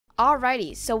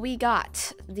Alrighty, so we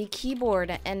got the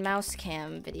keyboard and mouse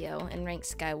cam video in ranked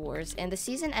Skywars, and the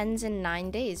season ends in 9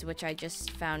 days, which I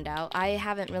just found out. I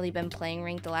haven't really been playing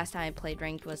ranked. The last time I played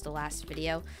ranked was the last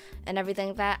video and everything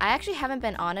like that. I actually haven't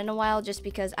been on in a while just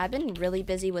because I've been really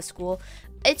busy with school.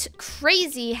 It's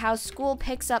crazy how school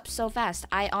picks up so fast.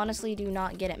 I honestly do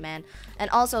not get it, man. And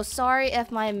also, sorry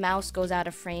if my mouse goes out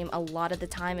of frame a lot of the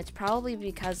time. It's probably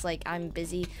because, like, I'm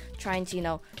busy trying to, you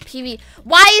know, PV.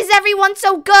 Why is everyone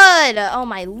so good? Oh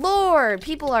my lord,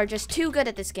 people are just too good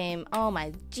at this game. Oh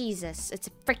my Jesus, it's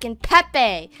freaking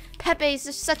Pepe. Pepe is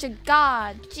just such a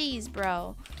god. Jeez,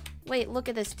 bro. Wait, look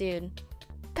at this dude.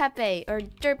 Pepe, or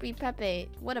Derpy Pepe.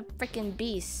 What a freaking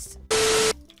beast.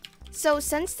 So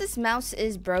since this mouse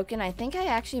is broken, I think I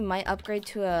actually might upgrade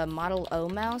to a Model O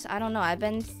mouse. I don't know.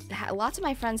 Lots of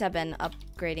my friends have been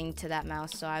upgrading to that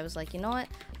mouse, so I was like, you know what?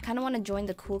 I kind of want to join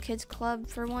the cool kids club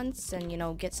for once and, you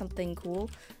know, get something cool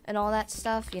and all that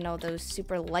stuff. You know, those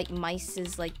super light mice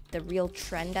is like the real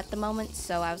trend at the moment.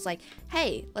 So I was like,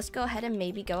 hey, let's go ahead and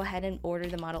maybe go ahead and order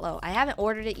the Model O. I haven't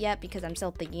ordered it yet because I'm still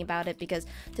thinking about it, because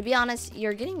to be honest,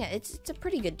 you're getting it. It's a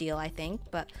pretty good deal, I think.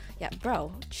 But yeah,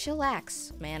 bro,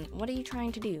 chillax, man. What are you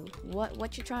trying to do?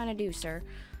 What you trying to do, sir?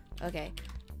 Okay.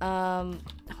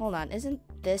 Hold on. Isn't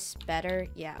this better?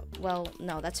 Yeah. Well,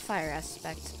 no, that's fire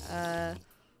aspect.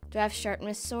 Do I have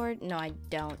sharpness sword? No, I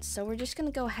don't. So we're just gonna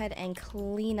go ahead and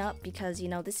clean up, because, you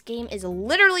know, this game is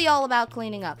literally all about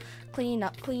cleaning up. Clean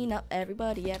up,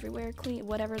 everybody, everywhere, clean,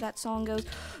 whatever that song goes.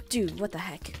 Dude, what the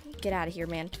heck? Get out of here,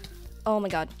 man. Oh my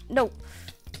god. No.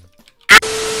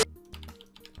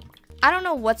 I don't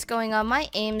know what's going on. My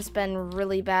aim's been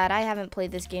really bad. I haven't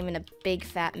played this game in a big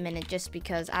fat minute just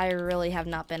because I really have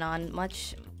not been on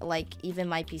much, like, even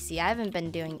my PC. I haven't been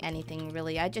doing anything,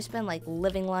 really. I've just been, like,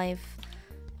 living life.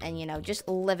 And, you know, just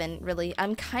living, really.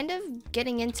 I'm kind of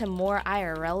getting into more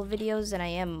IRL videos than I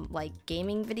am, like,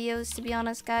 gaming videos, to be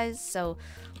honest, guys. So,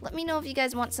 let me know if you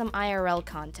guys want some IRL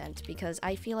content, because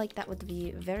I feel like that would be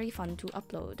very fun to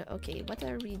upload. Okay, what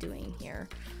are we doing here?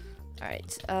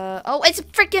 Alright, oh, it's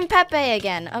freaking Pepe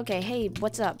again! Okay, hey,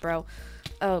 what's up, bro?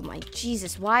 Oh my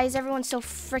Jesus, why is everyone so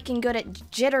freaking good at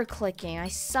jitter clicking? I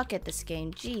suck at this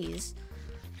game, jeez.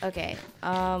 Okay,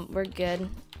 we're good.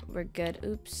 We're good.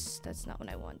 Oops, that's not what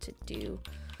I want to do.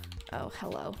 Oh,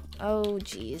 hello. Oh,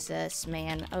 Jesus,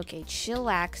 man. Okay,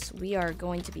 chillax. We are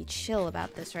going to be chill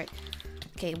about this, right?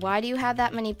 Okay, why do you have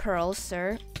that many pearls,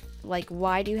 sir? Like,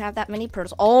 why do you have that many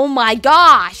pearls? Oh my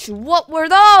gosh! What were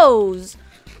those?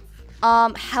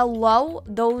 Hello?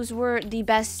 Those were the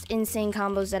best insane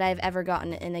combos that I've ever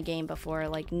gotten in a game before.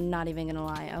 Like, not even gonna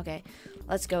lie. Okay,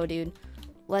 let's go, dude.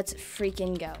 Let's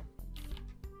freaking go.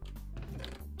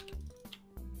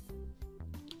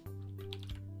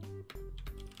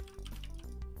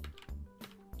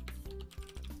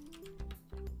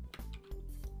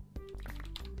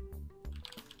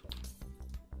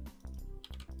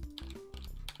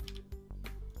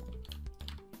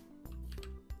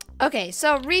 Okay,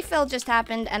 so refill just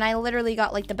happened, and I literally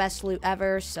got, like, the best loot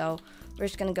ever, so we're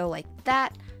just gonna go like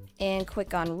that, and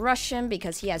click on rush him,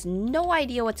 because he has no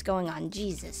idea what's going on.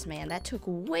 Jesus, man, that took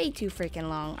way too freaking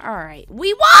long. Alright,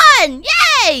 we won!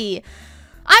 Yay!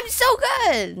 I'm so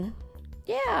good!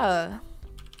 Yeah.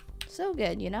 So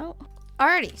good, you know?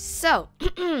 Alrighty, so,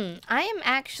 I am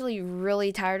actually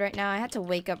really tired right now. I had to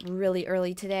wake up really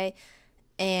early today.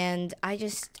 And I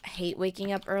just hate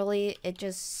waking up early. It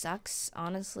just sucks,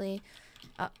 honestly.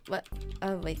 What?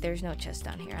 Oh, wait, there's no chest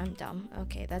down here. I'm dumb.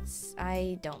 Okay,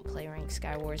 I don't play ranked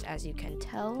Skywars, as you can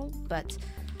tell. But,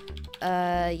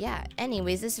 yeah.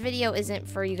 Anyways, this video isn't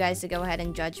for you guys to go ahead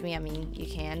and judge me. I mean, you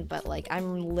can, but, like,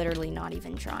 I'm literally not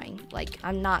even trying. Like,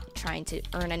 I'm not trying to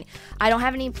earn any. I don't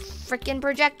have any freaking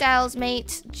projectiles,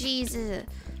 mate. Jesus.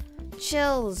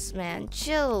 Chills, man.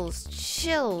 Chills.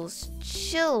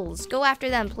 Go after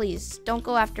them, please. Don't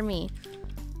go after me.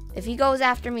 If he goes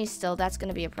after me still, that's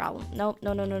gonna be a problem. Nope.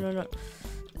 No.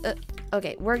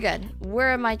 Okay, we're good. Where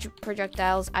are my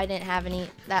projectiles? I didn't have any.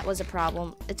 That was a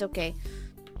problem. It's okay.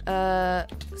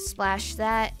 Splash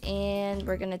that, and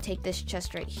we're gonna take this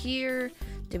chest right here.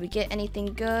 Did we get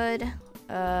anything good?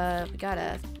 We got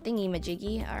a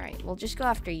thingy-majiggy. Alright, we'll just go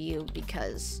after you,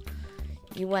 because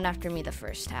you went after me the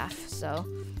first half, so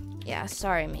yeah,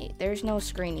 sorry, mate. There's no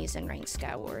screenies in ranked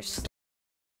Skywars.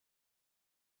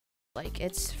 Like,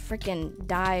 it's freaking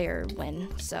die or win,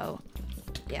 so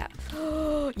yeah.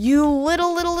 You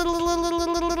little.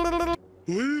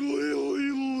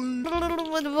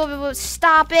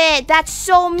 Stop it! That's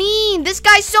so mean! This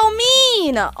guy's so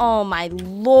mean! Oh my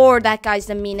lord, that guy's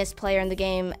the meanest player in the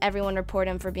game. Everyone report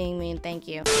him for being mean, thank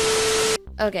you.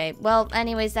 Okay, well,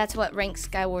 anyways, that's what Ranked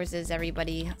Skywars is,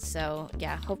 everybody. So,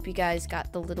 yeah, hope you guys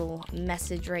got the little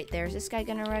message right there. Is this guy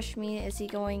gonna rush me? Is he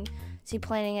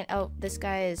planning it? Oh, this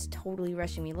guy is totally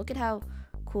rushing me. Look at how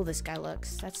cool this guy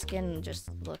looks. That skin just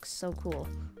looks so cool.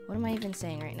 What am I even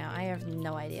saying right now? I have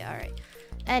no idea. All right.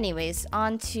 Anyways,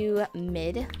 on to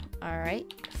mid. All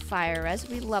right. Fire res.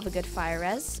 We love a good fire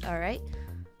res. All right.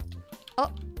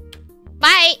 Oh.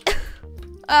 Bye!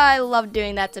 I love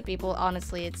doing that to people.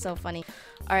 Honestly, it's so funny.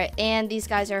 All right. And these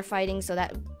guys are fighting, so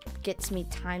that gets me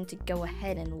time to go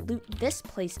ahead and loot this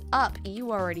place up.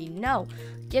 You already know.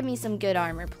 Give me some good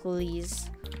armor, please.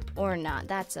 Or not.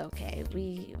 That's okay.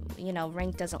 You know,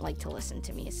 Rank doesn't like to listen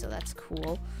to me, so that's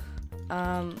cool.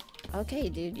 Okay,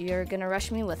 dude, you're gonna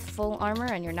rush me with full armor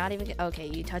and you're not even okay,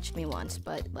 you touched me once,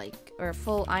 but like, or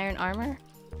full iron armor?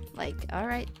 Like,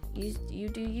 alright, you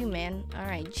do you, man.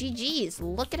 Alright, GG's,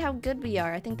 look at how good we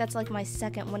are. I think that's like my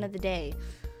second one of the day.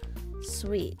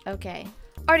 Sweet, okay.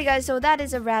 Alrighty guys, so that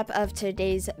is a wrap of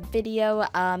today's video.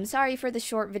 Sorry for the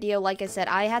short video. Like I said,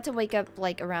 I had to wake up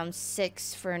like around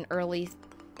 6 for an early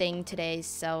thing today,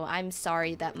 so I'm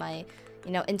sorry that my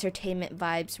entertainment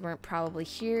vibes weren't probably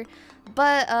here,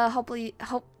 but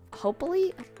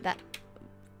hopefully that,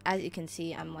 as you can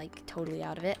see, I'm like totally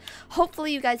out of it.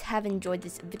 Hopefully you guys have enjoyed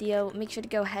this video. Make sure to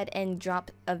go ahead and drop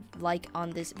a like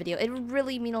on this video. It would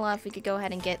really mean a lot if we could go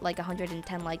ahead and get like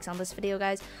 110 likes on this video,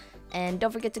 guys. And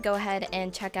don't forget to go ahead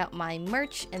and check out my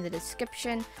merch in the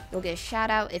description. You'll get a shout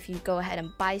out if you go ahead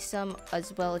and buy some,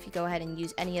 as well if you go ahead and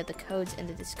use any of the codes in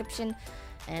the description.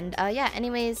 And yeah,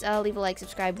 anyways, leave a like,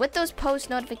 subscribe with those post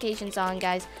notifications on,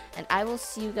 guys, and I will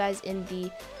see you guys in the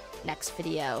next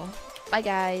video. Bye,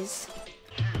 guys.